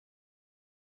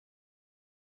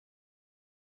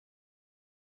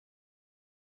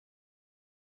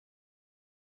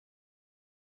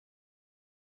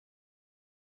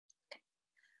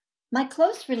My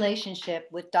close relationship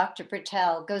with Dr.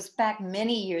 Brettell goes back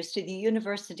many years to the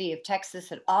University of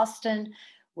Texas at Austin,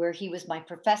 where he was my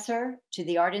professor, to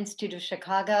the Art Institute of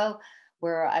Chicago,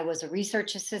 where I was a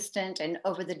research assistant, and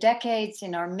over the decades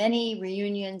in our many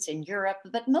reunions in Europe,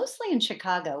 but mostly in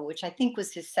Chicago, which I think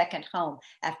was his second home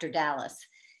after Dallas.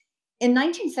 In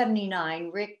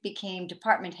 1979, Rick became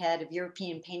department head of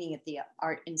European painting at the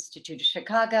Art Institute of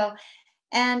Chicago,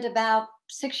 and about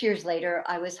 6 years later,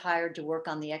 I was hired to work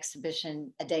on the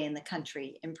exhibition A Day in the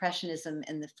Country, Impressionism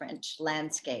in the French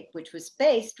Landscape, which was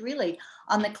based really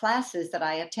on the classes that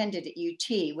I attended at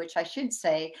UT, which I should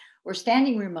say were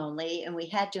standing room only. And we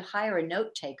had to hire a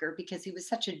note taker because he was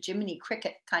such a Jiminy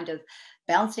Cricket kind of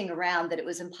bouncing around that it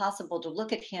was impossible to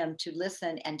look at him, to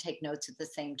listen, and take notes at the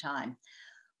same time.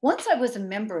 Once I was a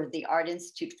member of the Art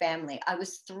Institute family, I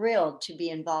was thrilled to be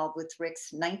involved with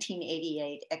Rick's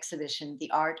 1988 exhibition,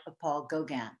 The Art of Paul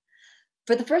Gauguin.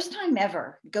 For the first time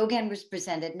ever, Gauguin was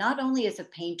presented not only as a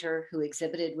painter who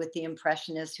exhibited with the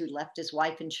Impressionists, who left his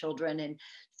wife and children and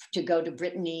to go to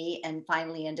Brittany and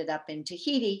finally ended up in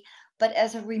Tahiti, but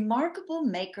as a remarkable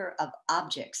maker of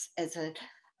objects, as a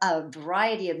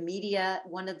variety of media,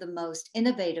 one of the most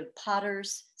innovative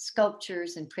potters,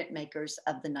 sculptors, and printmakers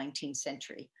of the 19th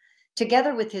century.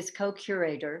 Together with his co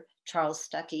curator, Charles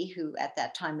Stuckey, who at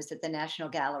that time was at the National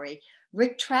Gallery,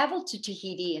 Rick traveled to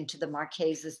Tahiti and to the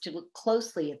Marquesas to look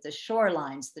closely at the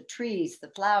shorelines, the trees,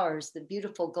 the flowers, the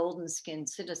beautiful golden skinned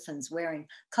citizens wearing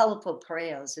colorful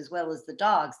pareos, as well as the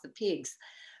dogs, the pigs,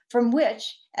 from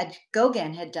which, as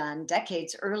Gauguin had done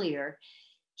decades earlier,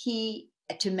 he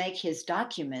to make his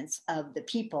documents of the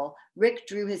people, Rick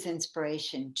drew his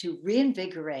inspiration to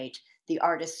reinvigorate the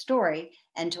artist's story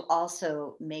and to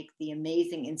also make the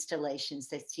amazing installations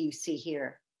that you see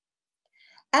here.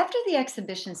 After the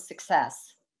exhibition's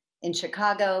success in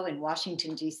Chicago, in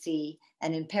Washington, D.C.,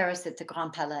 and in Paris at the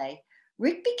Grand Palais,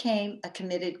 Rick became a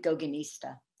committed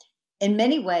Gauguinista. In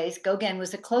many ways, Gauguin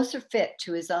was a closer fit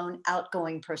to his own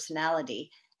outgoing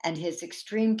personality and his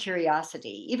extreme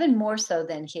curiosity, even more so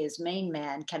than his main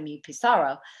man, Camille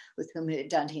Pissarro, with whom he had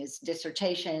done his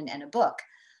dissertation and a book.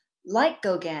 Like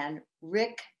Gauguin,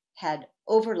 Rick had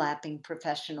overlapping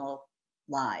professional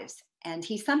lives, and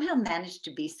he somehow managed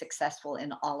to be successful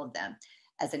in all of them.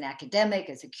 As an academic,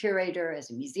 as a curator,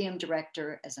 as a museum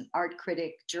director, as an art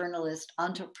critic, journalist,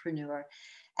 entrepreneur,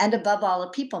 and above all, a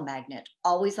people magnet,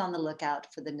 always on the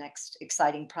lookout for the next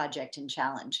exciting project and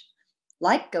challenge.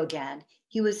 Like Gauguin,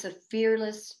 he was a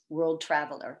fearless world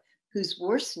traveler whose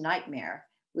worst nightmare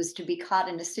was to be caught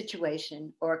in a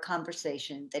situation or a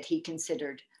conversation that he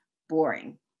considered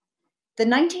boring. The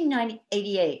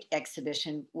 1988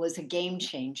 exhibition was a game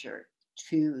changer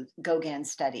to Gauguin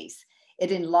studies.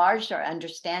 It enlarged our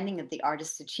understanding of the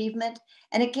artist's achievement,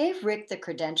 and it gave Rick the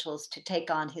credentials to take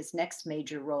on his next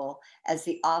major role as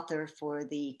the author for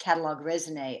the Catalogue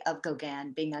Raisonné of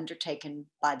Gauguin, being undertaken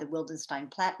by the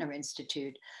Wildenstein-Platner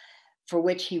Institute, for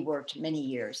which he worked many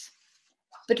years.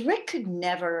 But Rick could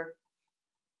never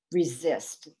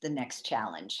resist the next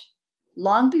challenge.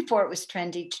 Long before it was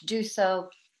trendy to do so,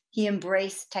 he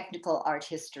embraced technical art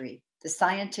history, the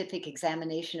scientific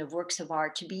examination of works of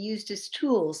art to be used as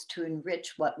tools to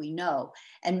enrich what we know,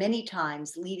 and many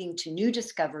times leading to new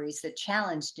discoveries that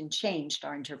challenged and changed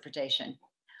our interpretation.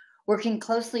 Working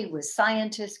closely with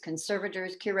scientists,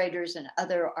 conservators, curators, and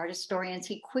other art historians,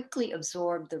 he quickly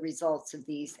absorbed the results of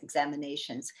these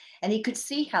examinations. And he could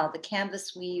see how the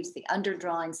canvas weaves, the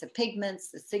underdrawings, the pigments,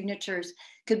 the signatures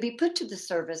could be put to the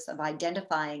service of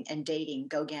identifying and dating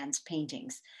Gauguin's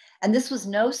paintings. And this was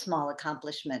no small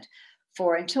accomplishment,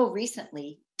 for until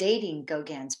recently, dating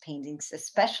Gauguin's paintings,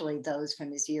 especially those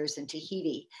from his years in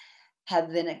Tahiti,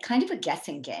 have been a kind of a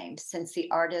guessing game since the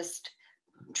artist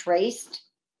traced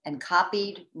and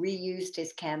copied, reused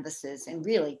his canvases, and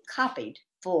really copied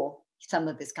full some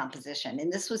of his composition.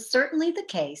 And this was certainly the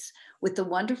case with the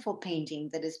wonderful painting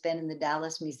that has been in the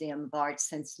Dallas Museum of Art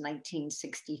since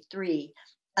 1963,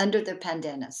 Under the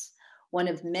Pandanus, one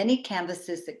of many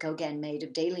canvases that Gauguin made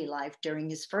of daily life during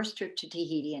his first trip to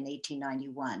Tahiti in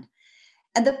 1891.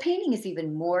 And the painting is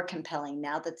even more compelling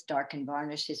now that the darkened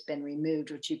varnish has been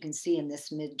removed, which you can see in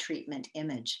this mid-treatment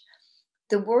image.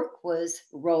 The work was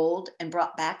rolled and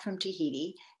brought back from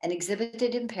Tahiti and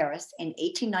exhibited in Paris in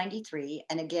 1893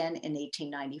 and again in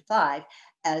 1895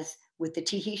 as with the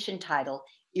Tahitian title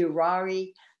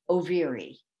Irari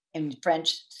Oviri, in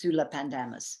French, Sous la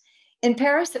Pandanus. In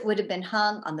Paris, it would have been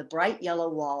hung on the bright yellow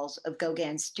walls of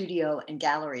Gauguin's studio and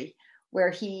gallery,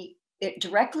 where it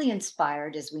directly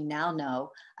inspired, as we now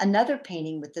know, another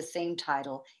painting with the same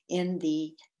title in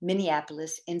the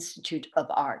Minneapolis Institute of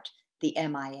Art, the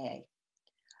MIA.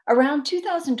 Around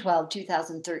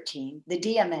 2012-2013, the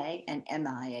DMA and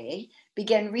MIA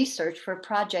began research for a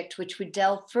project which would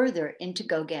delve further into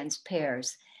Gauguin's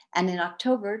pairs. And in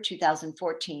October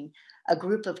 2014, a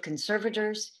group of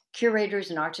conservators, curators,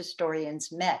 and art historians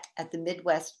met at the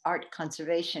Midwest Art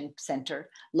Conservation Center,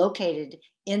 located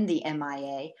in the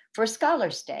MIA, for a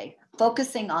Scholars' Day,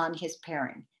 focusing on his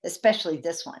pairing, especially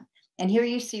this one. And here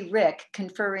you see Rick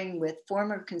conferring with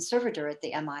former conservator at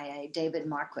the MIA, David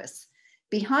Marquis.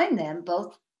 Behind them,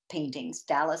 both paintings,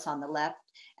 Dallas on the left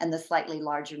and the slightly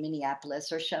larger Minneapolis,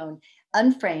 are shown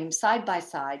unframed side by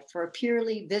side for a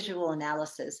purely visual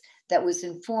analysis that was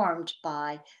informed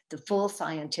by the full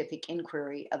scientific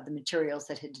inquiry of the materials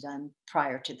that had done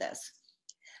prior to this.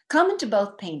 Common to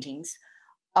both paintings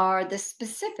are the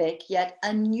specific yet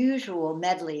unusual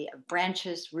medley of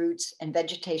branches, roots, and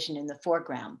vegetation in the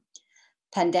foreground.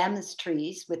 Pandanus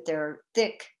trees, with their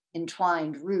thick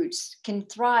entwined roots, can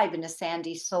thrive in a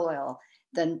sandy soil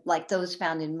like those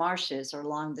found in marshes or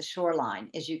along the shoreline,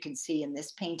 as you can see in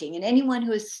this painting. And anyone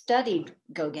who has studied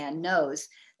Gauguin knows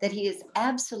that he is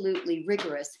absolutely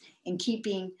rigorous in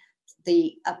keeping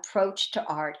the approach to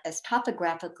art as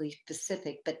topographically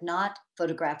specific, but not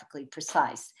photographically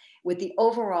precise, with the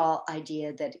overall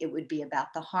idea that it would be about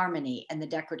the harmony and the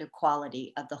decorative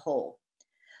quality of the whole.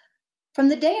 From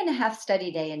the day-and-a-half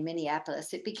study day in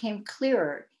Minneapolis, it became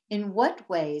clearer in what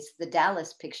ways the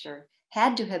Dallas picture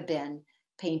had to have been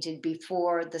painted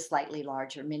before the slightly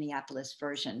larger Minneapolis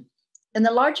version. In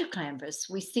the larger canvas,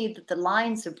 we see that the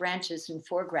lines of branches in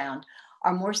foreground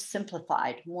are more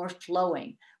simplified, more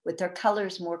flowing, with their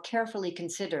colors more carefully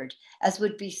considered, as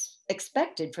would be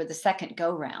expected for the second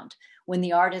go-round, when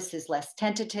the artist is less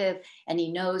tentative and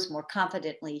he knows more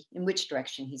confidently in which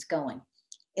direction he's going.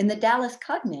 In the Dallas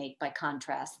cognate, by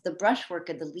contrast, the brushwork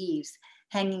of the leaves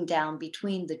hanging down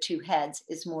between the two heads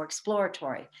is more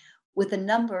exploratory, with a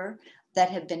number that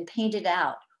have been painted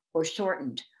out or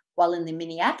shortened, while in the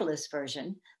Minneapolis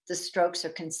version, the strokes are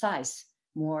concise,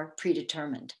 more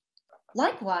predetermined.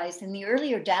 Likewise, in the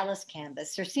earlier Dallas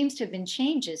canvas, there seems to have been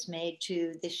changes made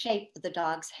to the shape of the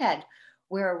dog's head,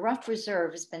 where a rough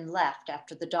reserve has been left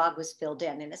after the dog was filled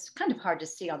in. And it's kind of hard to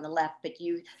see on the left, but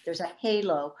there's a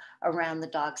halo around the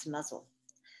dog's muzzle.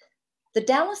 The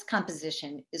Dallas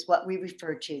composition is what we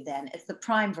refer to then as the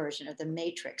prime version of the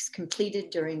matrix, completed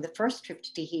during the first trip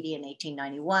to Tahiti in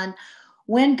 1891,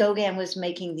 when Gauguin was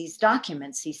making these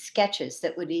documents, these sketches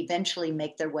that would eventually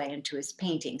make their way into his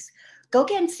paintings.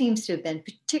 Gauguin seems to have been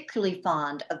particularly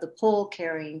fond of the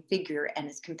pole-carrying figure and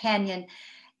his companion,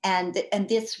 and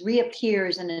this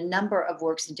reappears in a number of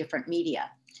works in different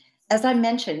media. As I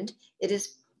mentioned, it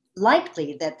is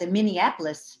likely that the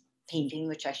Minneapolis painting,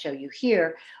 which I show you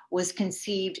here, was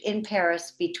conceived in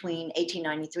Paris between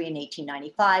 1893 and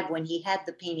 1895, when he had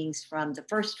the paintings from the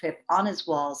first trip on his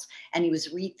walls and he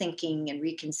was rethinking and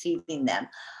reconceiving them.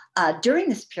 During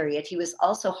this period, he was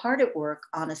also hard at work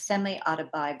on a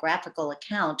semi-autobiographical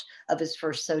account of his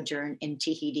first sojourn in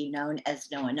Tahiti, known as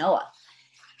Noa Noa.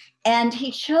 And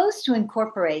he chose to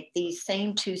incorporate these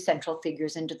same two central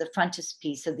figures into the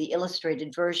frontispiece of the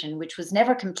illustrated version, which was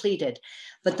never completed,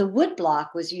 but the wood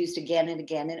block was used again and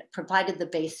again, and it provided the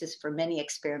basis for many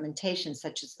experimentations,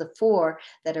 such as the 4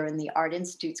 that are in the Art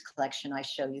Institute's collection I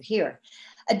show you here.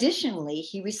 Additionally,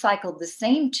 he recycled the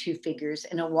same 2 figures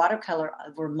in a watercolor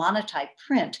or monotype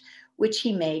print, which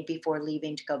he made before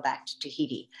leaving to go back to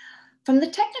Tahiti. From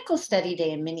the technical study day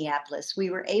in Minneapolis,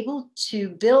 we were able to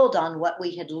build on what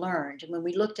we had learned when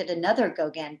we looked at another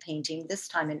Gauguin painting, this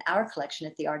time in our collection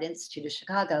at the Art Institute of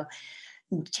Chicago,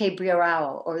 Te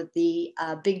Raro, or the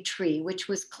Big Tree, which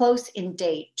was close in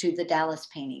date to the Dallas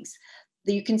paintings.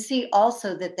 You can see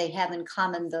also that they have in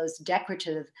common those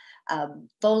decorative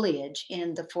foliage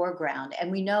in the foreground,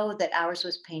 and we know that ours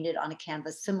was painted on a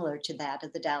canvas similar to that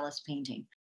of the Dallas painting.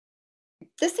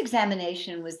 This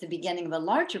examination was the beginning of a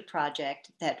larger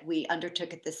project that we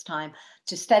undertook at this time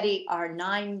to study our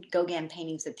 9 Gauguin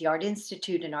paintings at the Art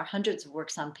Institute and our hundreds of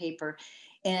works on paper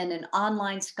in an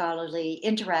online, scholarly,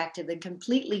 interactive, and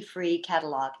completely free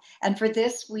catalog. And for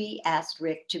this, we asked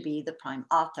Rick to be the prime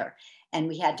author. And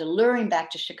we had to lure him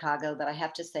back to Chicago, but I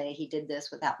have to say he did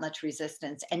this without much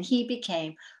resistance. And he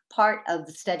became part of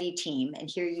the study team. And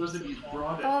here you see.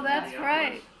 Oh, that's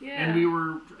right. Yeah. And we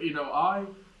were,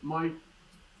 my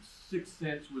sixth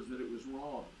sense was that it was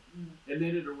wrong. And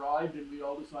then it arrived and we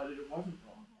all decided it wasn't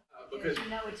wrong. Because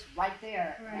it's right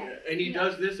there. Right. And he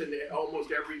does this in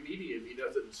almost every medium. He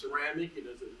does it in ceramic, he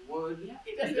does it in wood,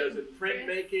 he does it in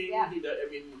printmaking. Yeah.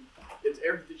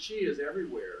 She is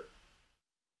everywhere.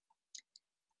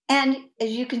 And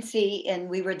as you can see, and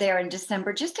we were there in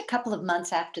December, just a couple of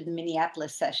months after the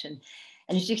Minneapolis session.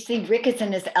 And as you see, Rick is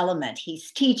in his element.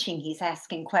 He's teaching, he's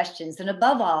asking questions, and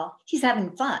above all, he's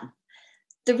having fun.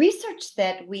 The research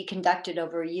that we conducted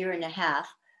over a year and a half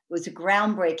was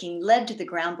led to the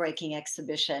groundbreaking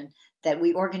exhibition that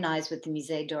we organized with the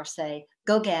Musée d'Orsay,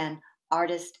 Gauguin,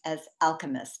 Artist as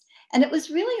Alchemist. And it was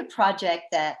really a project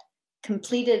that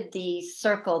completed the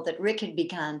circle that Rick had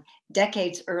begun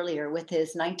decades earlier with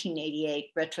his 1988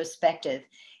 retrospective,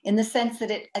 in the sense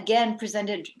that it again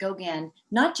presented Gauguin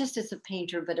not just as a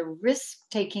painter, but a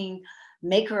risk-taking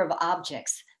maker of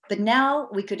objects. But now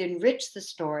we could enrich the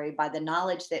story by the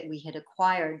knowledge that we had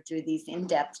acquired through these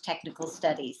in-depth technical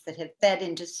studies that have fed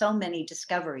into so many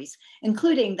discoveries,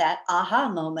 including that aha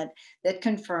moment that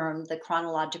confirmed the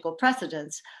chronological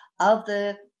precedence of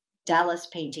the Dallas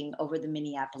painting over the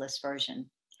Minneapolis version.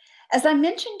 As I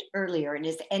mentioned earlier, and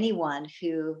as anyone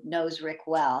who knows Rick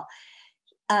well,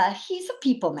 he's a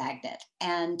people magnet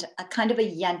and a kind of a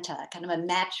yenta, kind of a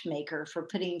matchmaker for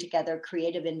putting together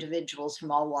creative individuals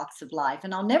from all walks of life.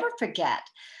 And I'll never forget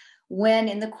when,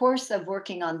 in the course of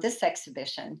working on this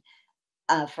exhibition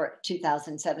for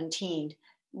 2017,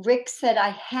 Rick said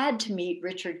I had to meet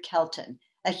Richard Kelton,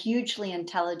 a hugely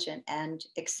intelligent and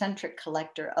eccentric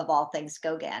collector of all things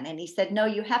Gauguin. And he said, no,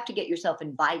 you have to get yourself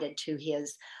invited to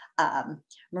his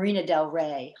Marina del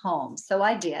Rey home. So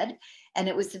I did. And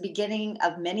it was the beginning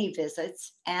of many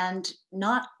visits. And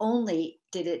not only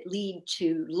did it lead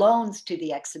to loans to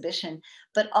the exhibition,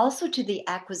 but also to the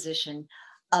acquisition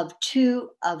of two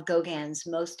of Gauguin's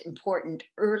most important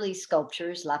early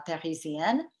sculptures, La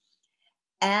Parisienne,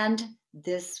 and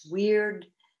this weird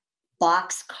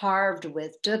box carved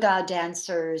with Degas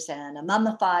dancers and a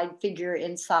mummified figure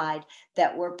inside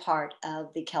that were part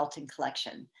of the Kelton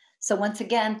collection. So once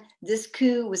again, this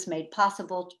coup was made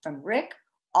possible from Rick,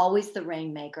 always the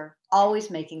rainmaker,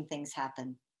 always making things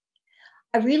happen.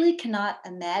 I really cannot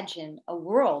imagine a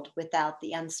world without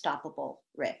the unstoppable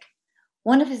Rick.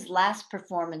 One of his last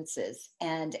performances,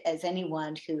 and as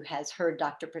anyone who has heard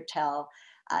Dr. Brettell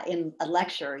in a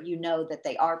lecture, you know that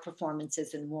they are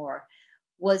performances and more,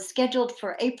 was scheduled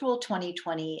for April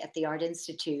 2020 at the Art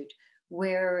Institute,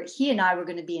 where he and I were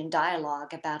going to be in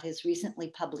dialogue about his recently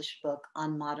published book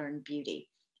on modern beauty.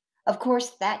 Of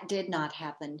course, that did not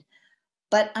happen,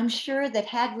 but I'm sure that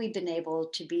had we been able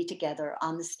to be together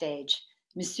on the stage,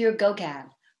 Monsieur Gauguin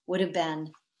would have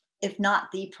been, if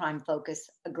not the prime focus,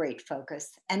 a great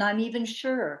focus. And I'm even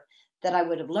sure that I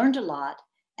would have learned a lot,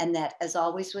 and that, as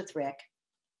always with Rick,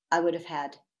 I would have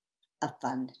had a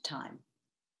fun time.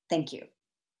 Thank you.